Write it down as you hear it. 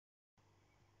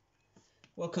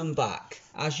Welcome back.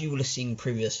 As you will have seen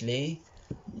previously,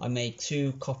 I made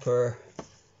 2 copper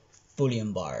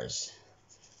bullion bars.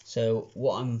 So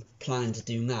what I'm planning to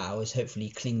do now is hopefully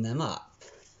clean them up.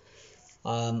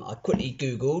 I quickly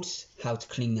googled how to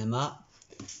clean them up,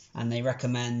 and they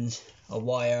recommend a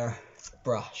wire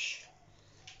brush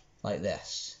like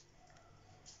this.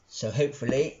 So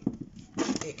hopefully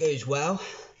it goes well.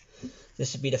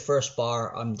 This will be the first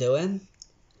bar I'm doing.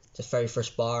 It's the very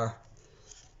first bar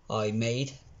I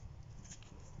made,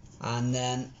 and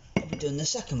then I'll be doing the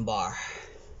second bar.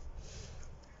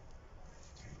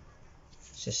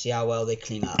 So see how well they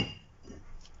clean up.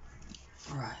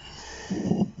 Alright.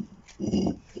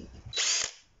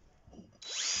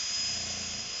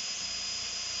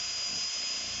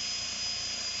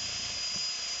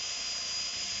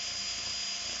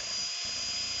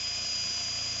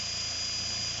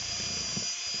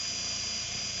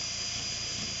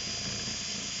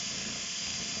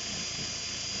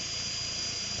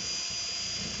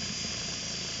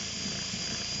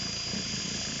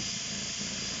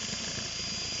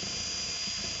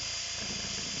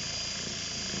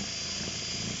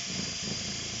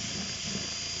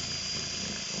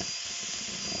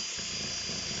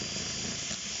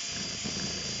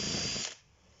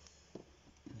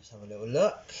 Let's have a little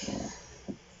look.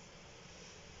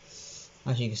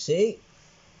 As you can see,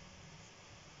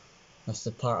 that's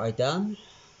the part I done,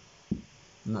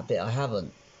 and that bit I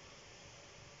haven't.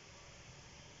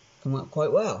 Come out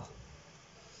quite well.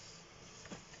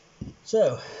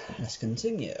 So let's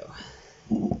continue.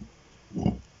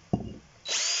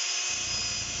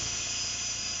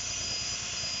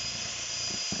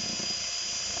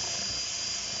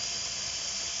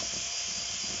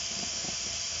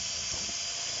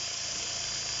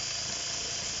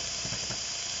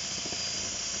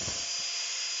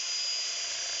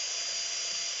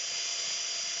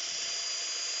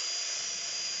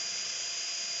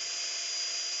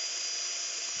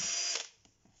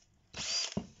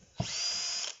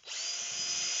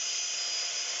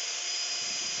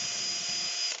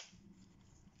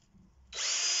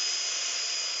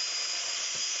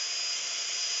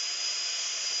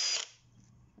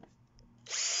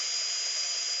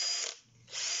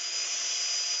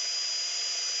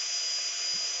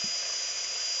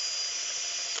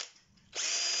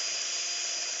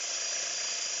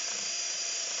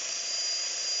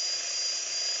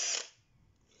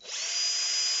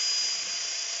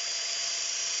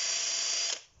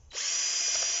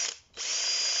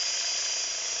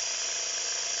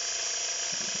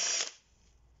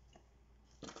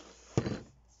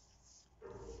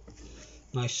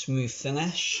 Nice smooth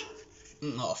finish.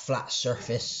 Not a flat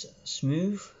surface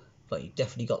smooth, but you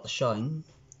definitely got the shine.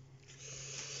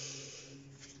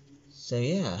 So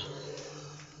yeah,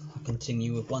 I'll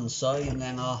continue with one side and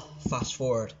then I'll fast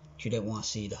forward if you don't want to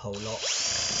see the whole lot.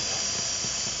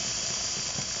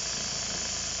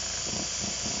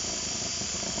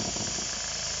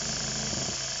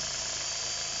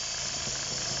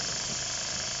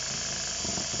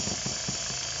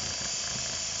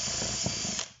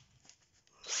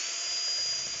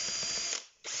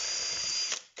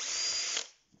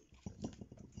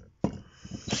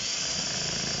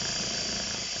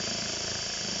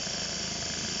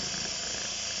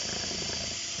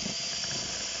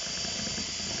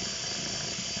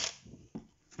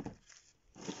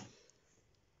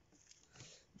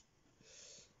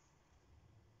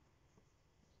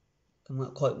 Come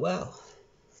out quite well.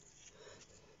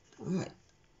 Alright,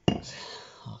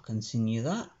 I'll continue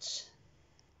that.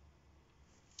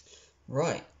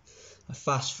 Right, I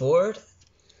fast forward,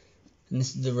 and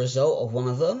this is the result of one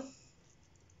of them.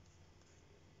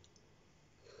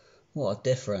 What a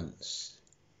difference.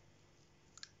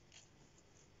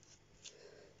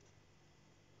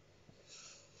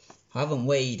 I haven't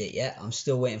weighed it yet, I'm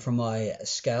still waiting for my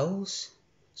scales.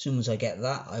 As soon as I get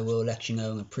that, I will let you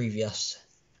know in a previous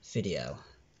video.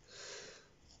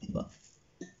 But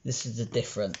this is the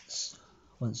difference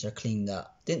once they're cleaned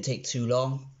up. Didn't take too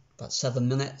long, about 7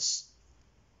 minutes.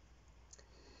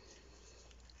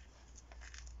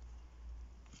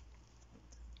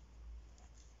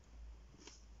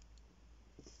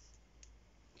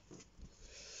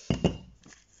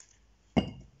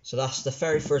 So that's the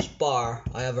very first bar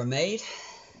I ever made,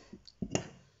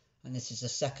 and this is the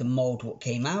second mould what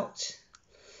came out.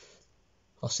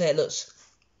 I'll say it looks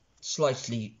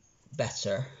slightly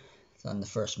better than the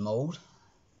first mould,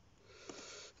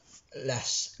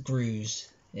 less grooves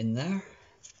in there.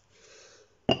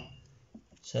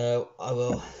 So I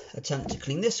will attempt to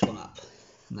clean this one up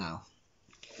now.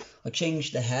 I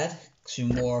changed the head to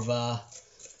more of a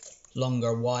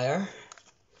longer wire.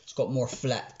 It's got more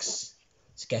flex,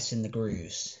 to get in the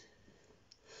grooves.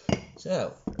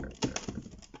 So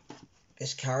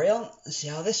let's carry on and see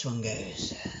how this one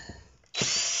goes.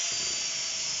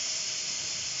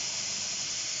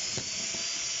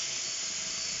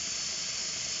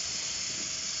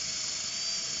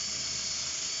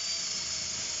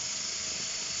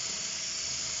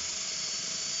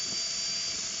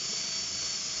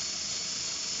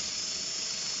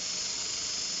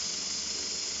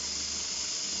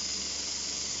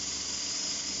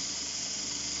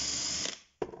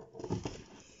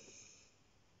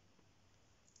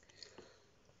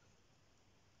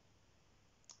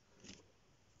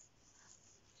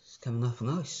 It's coming off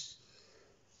nice.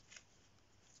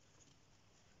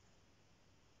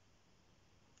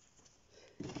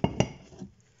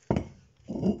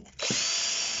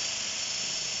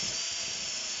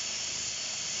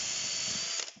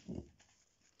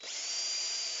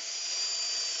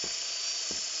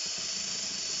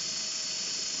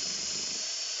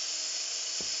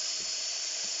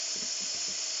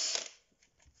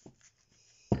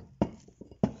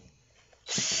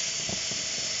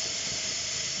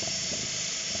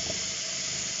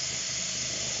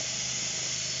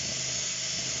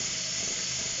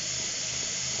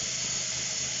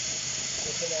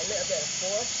 Give it a little bit of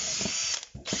force,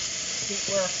 keep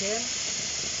working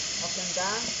up and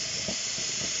down,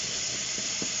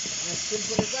 and as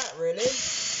simple as that really.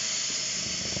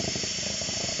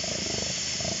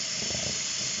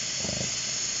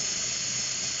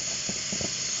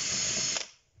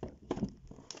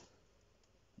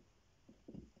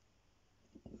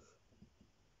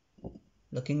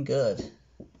 Looking good.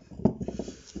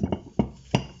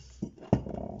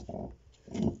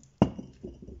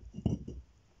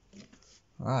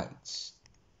 Right.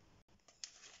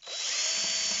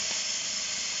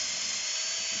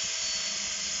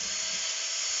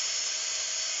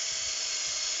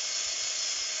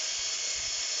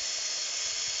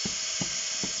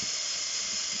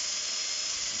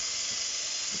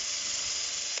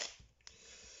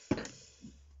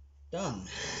 Done.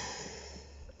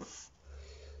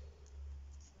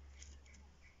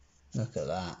 Look at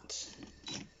that.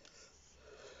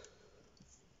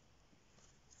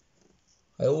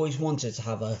 I always wanted to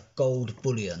have a gold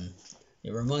bullion.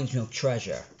 It reminds me of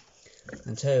treasure.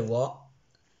 And tell you what,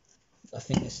 I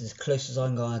think this is as close as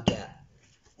I'm going to get.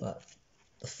 But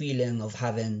the feeling of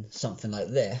having something like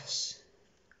this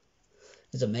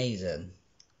is amazing.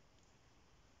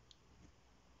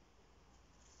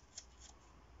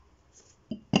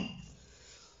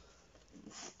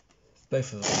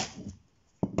 Both of them.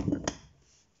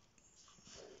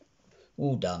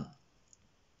 All done.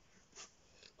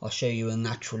 I'll show you in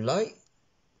natural light.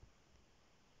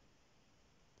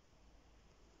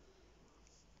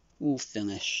 All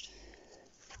finished.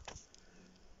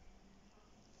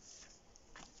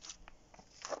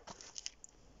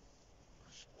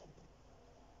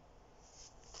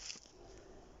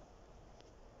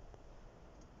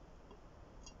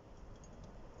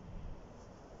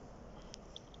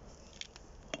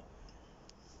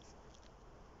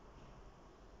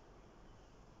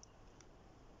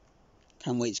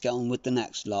 Can't wait to get on with the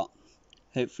next lot.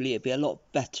 Hopefully it'll be a lot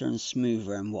better and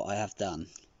smoother than what I have done.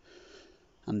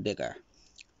 And bigger.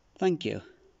 Thank you.